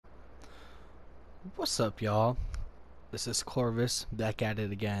What's up, y'all? This is Corvus back at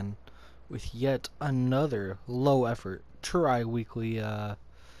it again with yet another low effort tri-weekly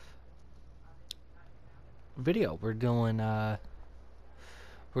video. We're gonna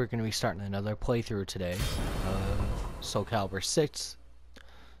be starting another playthrough today of SoulCalibur 6,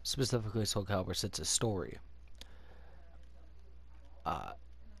 specifically SoulCalibur 6's story.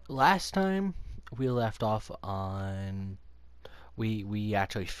 Last time we left off on we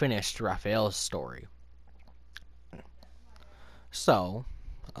actually finished Raphael's story. So,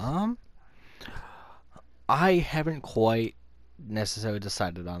 I haven't quite necessarily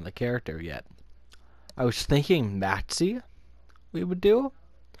decided on the character yet. I was thinking Matzi we would do.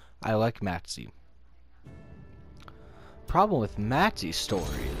 I like Matzi. Problem with Matzi's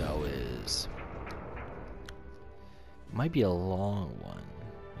story, though, is it might be a long one.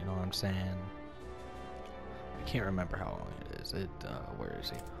 You know what I'm saying? I can't remember how long it is. Where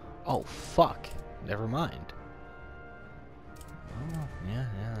is he? Oh, fuck. Never mind. Oh, yeah,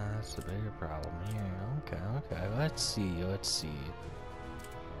 that's the bigger problem here. Okay, let's see.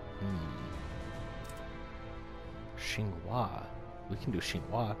 Xinhua. We can do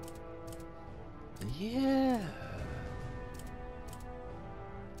Xinhua. Yeah.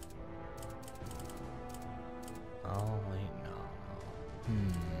 Oh, wait, no.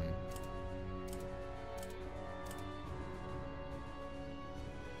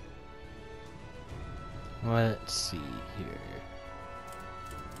 Let's see here.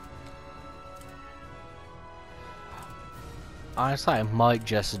 Honestly, I might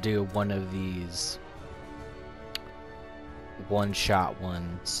just do one of these one-shot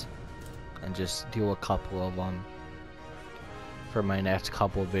ones and just do a couple of them for my next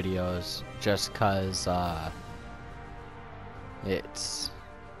couple videos, just cause it's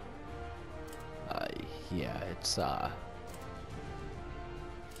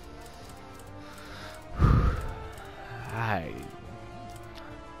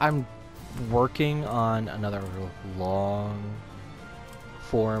I'm working on another long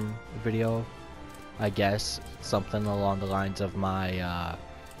form video, I guess, something along the lines of my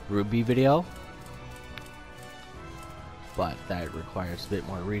Ruby video, but that requires a bit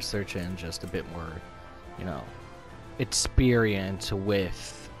more research and just a bit more, you know, experience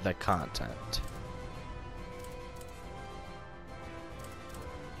with the content.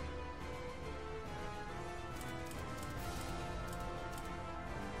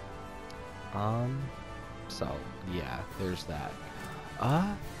 So yeah, there's that.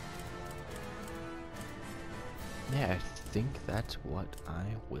 Yeah, I think that's what I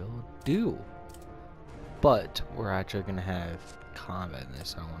will do. But we're actually gonna have combat in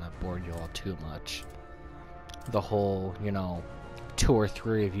this. I don't want to bore you all too much. The whole, you know, 2 or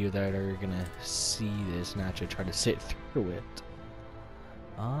 3 of you that are gonna see this and actually try to sit through it.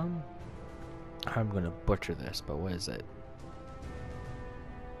 I'm gonna butcher this, but what is it?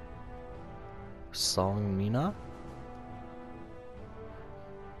 Seong Mi-Na?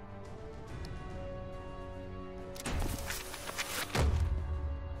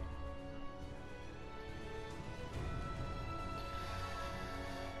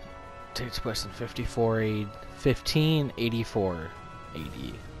 Takes place in 1584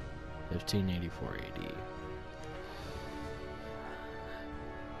 AD. 1584 AD.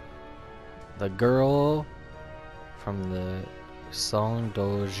 The girl from the Song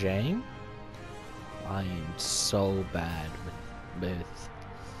Dojang? I am so bad with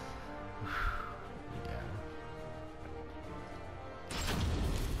yeah.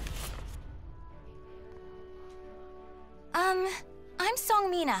 I'm Seong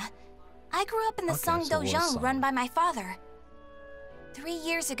Mi-Na. I grew up in the Song Dojang run by my father. 3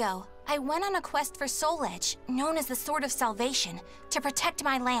 years ago, I went on a quest for Soul Edge, known as the Sword of Salvation, to protect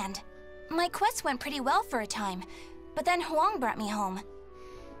my land. My quest went pretty well for a time, but then Huang brought me home.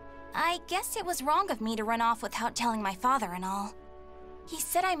 I guess it was wrong of me to run off without telling my father and all. He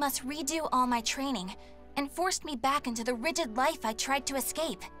said I must redo all my training, and forced me back into the rigid life I tried to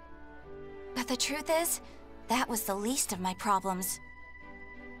escape. But the truth is, that was the least of my problems.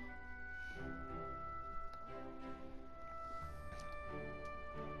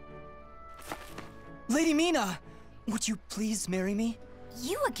 Lady Mi-Na, would you please marry me?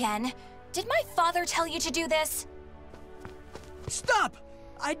 You again? Did my father tell you to do this? Stop!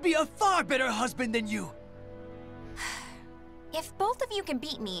 I'd be a far better husband than you! If both of you can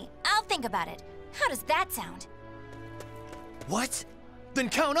beat me, I'll think about it. How does that sound? What? Then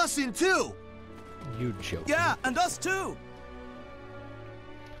count us in too! You joke. Yeah, and us too!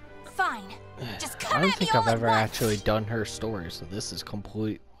 Fine. Just come I don't at me think all I've at ever once. actually done her story, so this is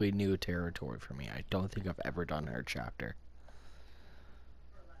completely new territory for me. I don't think I've ever done her chapter.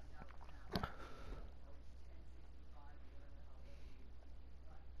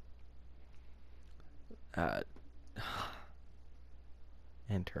 Uh,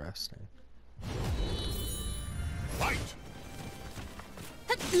 interesting. Fight!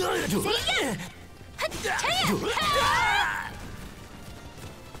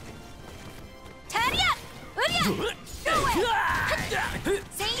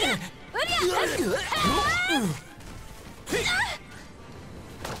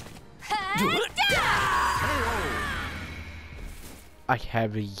 I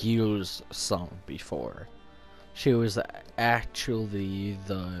have used Song before. She was actually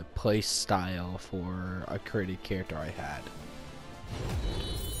the play style for a created character I had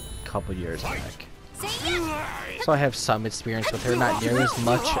a couple years back. So I have some experience with her, not near as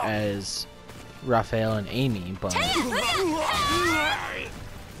much as Raphael and Amy, but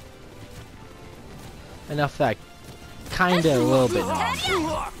enough that kinda a little bit know.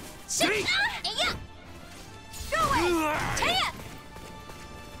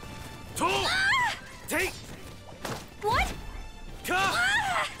 Take! What?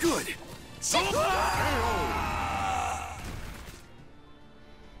 Good!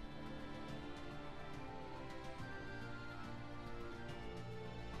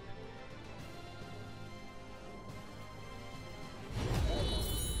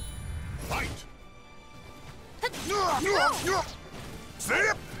 Fight!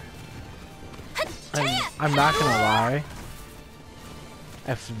 I'm not gonna lie.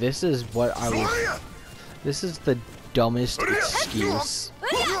 If this is what I was, this is the dumbest excuse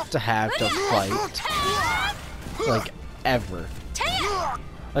to have to fight, like, ever.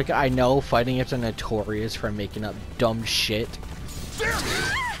 Like, I know fighting is notorious for making up dumb shit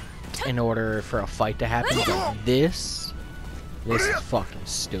in order for a fight to happen, but this is fucking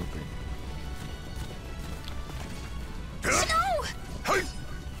stupid.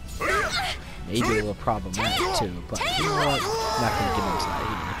 Maybe a little problematic too, but you know what? I'm not gonna get into that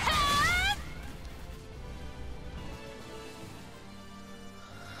either.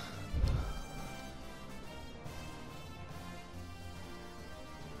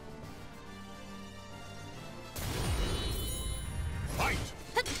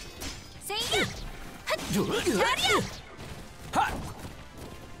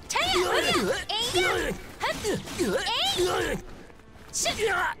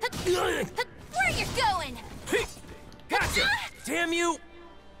 Where you going? Gotcha! Damn you!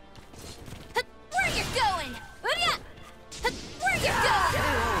 Where you going? Where you going?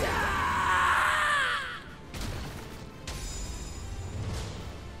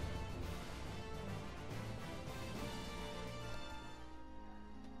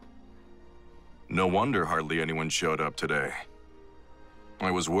 No wonder hardly anyone showed up today.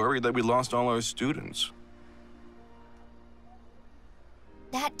 I was worried that we lost all our students.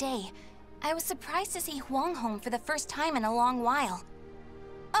 That day, I was surprised to see Huang home for the first time in a long while.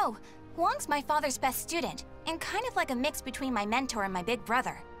 Oh, Huang's my father's best student, and kind of like a mix between my mentor and my big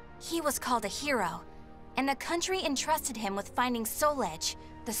brother. He was called a hero, and the country entrusted him with finding Soul Edge,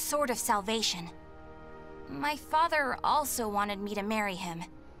 the Sword of Salvation. My father also wanted me to marry him.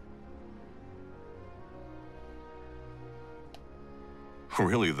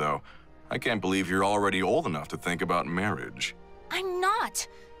 Really, though, I can't believe you're already old enough to think about marriage. I'm not!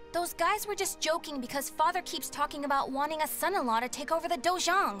 Those guys were just joking because father keeps talking about wanting a son-in-law to take over the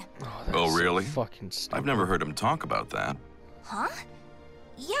dojang. Oh, really? So fucking stupid. I've never heard him talk about that. Huh?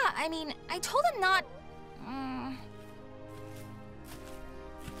 Yeah, I mean, I told him not...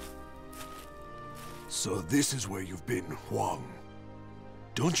 So this is where you've been, Huang.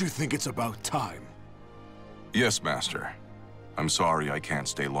 Don't you think it's about time? Yes, Master. I'm sorry I can't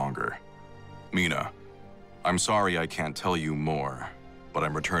stay longer. Mi-Na, I'm sorry I can't tell you more, but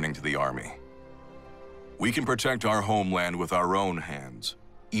I'm returning to the army. We can protect our homeland with our own hands,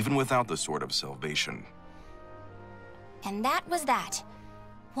 even without the Sword of Salvation. And that was that.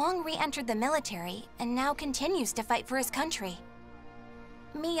 Huang re-entered the military and now continues to fight for his country.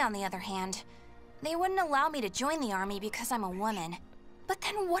 Me, on the other hand, they wouldn't allow me to join the army because I'm a woman. But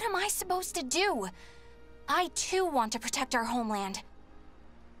then what am I supposed to do? I too want to protect our homeland.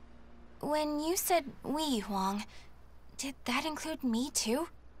 When you said we, Huang, did that include me too?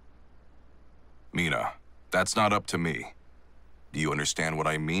 Mi-Na, that's not up to me. Do you understand what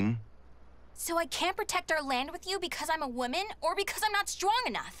I mean? So I can't protect our land with you because I'm a woman, or because I'm not strong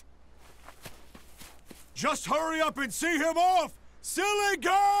enough? Just hurry up and see him off! Silly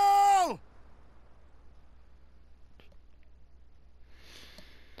girl!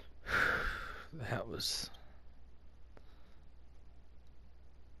 That was...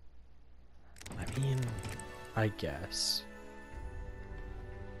 I mean, I guess.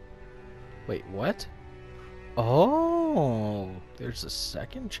 Wait, what? Oh, there's a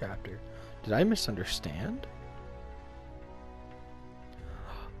second chapter. Did I misunderstand?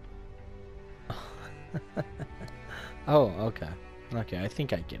 Oh, okay. Okay, I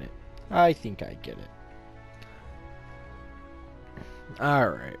think I get it. I think I get it.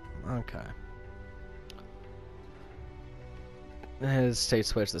 Alright, okay. It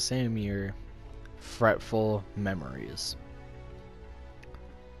takes place the same year. Fretful memories.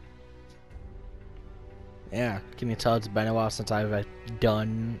 Yeah, can you tell it's been a while since I've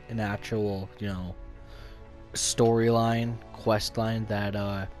done an actual, you know, storyline, quest line that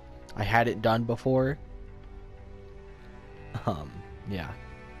I hadn't done before. Yeah.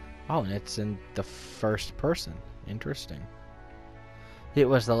 Oh, and it's in the first person. Interesting. It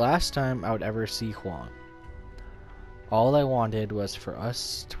was the last time I would ever see Huang. All I wanted was for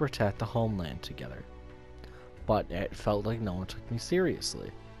us to protect the homeland together. But it felt like no one took me seriously.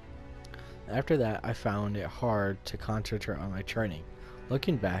 After that, I found it hard to concentrate on my training.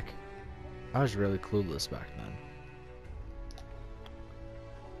 Looking back, I was really clueless back then.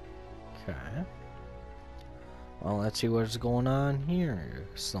 Okay. Well, let's see what's going on here,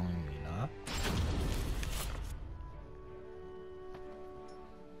 Seong Mi-Na.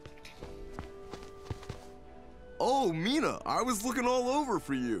 Oh, Mi-Na, I was looking all over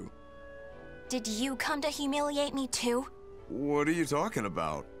for you. Did you come to humiliate me too? What are you talking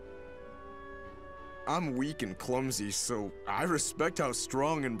about? I'm weak and clumsy, so I respect how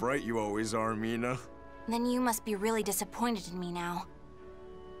strong and bright you always are, Mi-Na. Then you must be really disappointed in me now.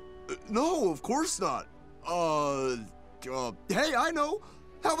 No, of course not. Hey, I know.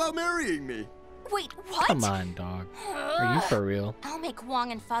 How about marrying me? Wait, what? Come on, dog. Are you for real? I'll make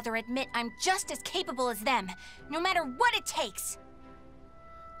Huang and Father admit I'm just as capable as them, no matter what it takes.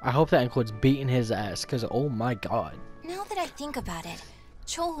 I hope that includes beating his ass, because oh my god. Now that I think about it,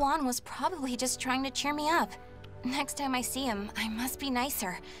 Chol Huan was probably just trying to cheer me up. Next time I see him, I must be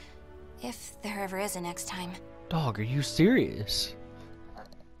nicer. If there ever is a next time. Dog, are you serious?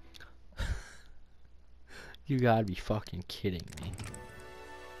 You gotta be fucking kidding me.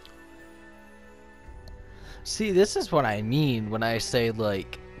 See, this is what I mean when I say,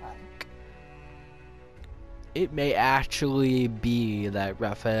 like, it may actually be that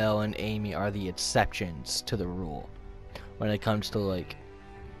Raphael and Amy are the exceptions to the rule when it comes to, like,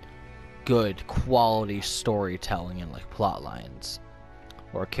 good quality storytelling and, like, plot lines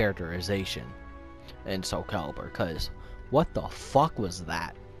or characterization in Soul Calibur, because what the fuck was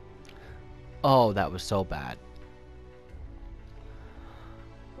that? Oh, that was so bad.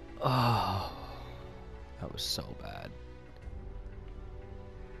 Oh, that was so bad.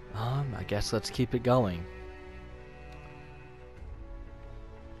 I guess let's keep it going.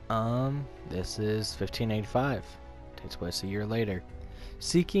 This is 1585. Takes place a year later.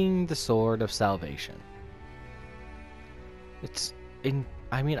 Seeking the Sword of Salvation.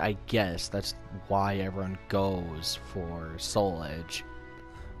 I mean, I guess that's why everyone goes for Soul Edge.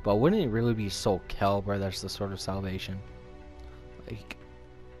 But wouldn't it really be Soul Calibur that's the Sword of Salvation? Like,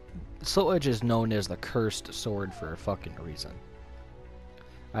 Soul Edge is known as the cursed sword for a fucking reason.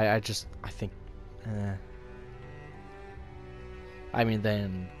 I think, I mean,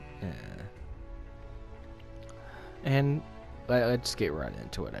 then, and let's get right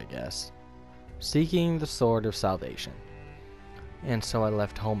into it, I guess. Seeking the Sword of Salvation. And so I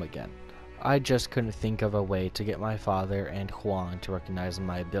left home again. I just couldn't think of a way to get my father and Huang to recognize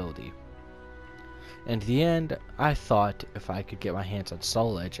my ability. In the end, I thought if I could get my hands on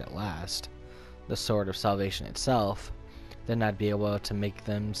Soul Edge at last, the Sword of Salvation itself, then I'd be able to make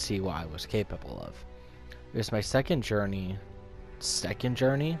them see what I was capable of. It was my second journey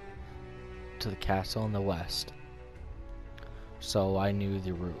to the castle in the west. So I knew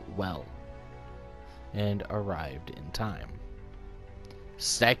the route well, and arrived in time.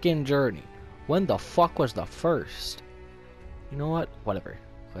 Second journey. When the fuck was the first? You know what? Whatever.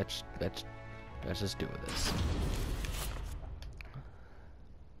 Let's just do this.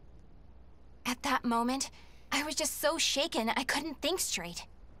 At that moment, I was just so shaken I couldn't think straight.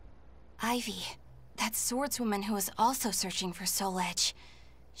 Ivy, that swordswoman who was also searching for Soul Edge.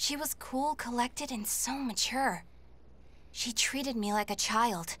 She was cool, collected, and so mature. She treated me like a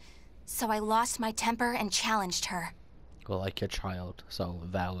child, so I lost my temper and challenged her. Well, like a child, so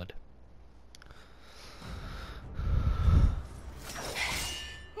valid.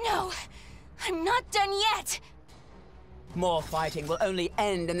 No! I'm not done yet! More fighting will only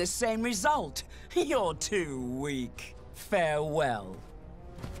end in the same result. You're too weak. Farewell.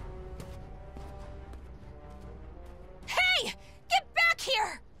 Hey! Get back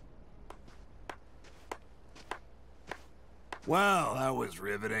here! Well, that was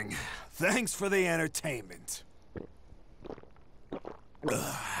riveting. Thanks for the entertainment.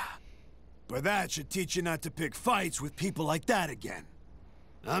 Ugh. But that should teach you not to pick fights with people like that again.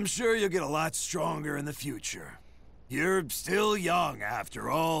 I'm sure you'll get a lot stronger in the future. You're still young, after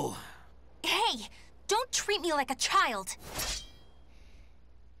all. Hey, don't treat me like a child.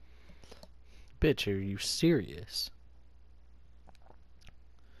 Bitch, are you serious?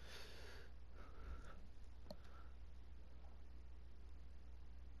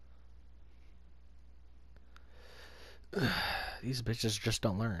 These bitches just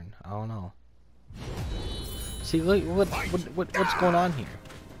don't learn. I don't know. See, look, what's going on here?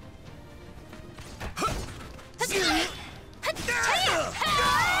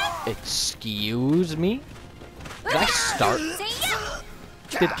 Excuse me? Did I start?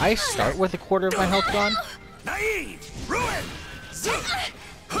 Did I start with a quarter of my health gone? Naive! Ruin!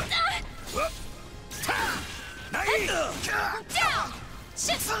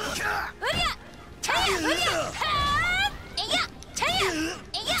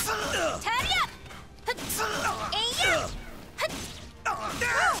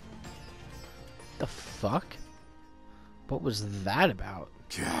 The fuck? What was that about?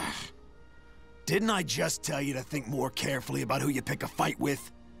 Didn't I just tell you to think more carefully about who you pick a fight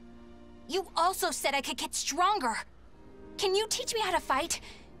with? You also said I could get stronger. Can you teach me how to fight?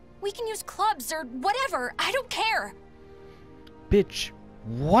 We can use clubs or whatever. I don't care. Bitch,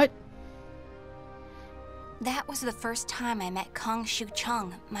 what? That was the first time I met Kong Shu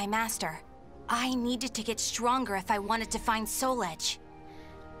Chung, my master. I needed to get stronger if I wanted to find Soul Edge.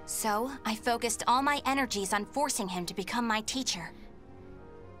 So, I focused all my energies on forcing him to become my teacher.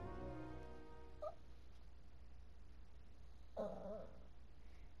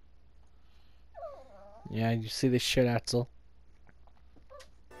 Yeah, you see this shit, Axel?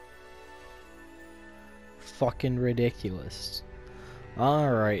 Fucking ridiculous.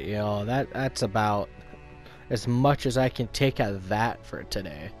 Alright, yo, that's about as much as I can take out of that for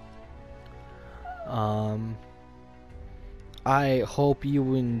today. I hope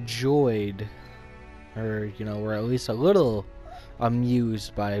you enjoyed, or, you know, were at least a little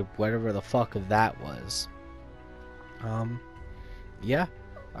amused by whatever the fuck that was. Yeah,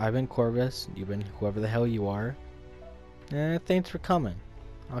 I've been Corvus, you've been whoever the hell you are. Thanks for coming.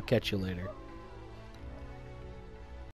 I'll catch you later.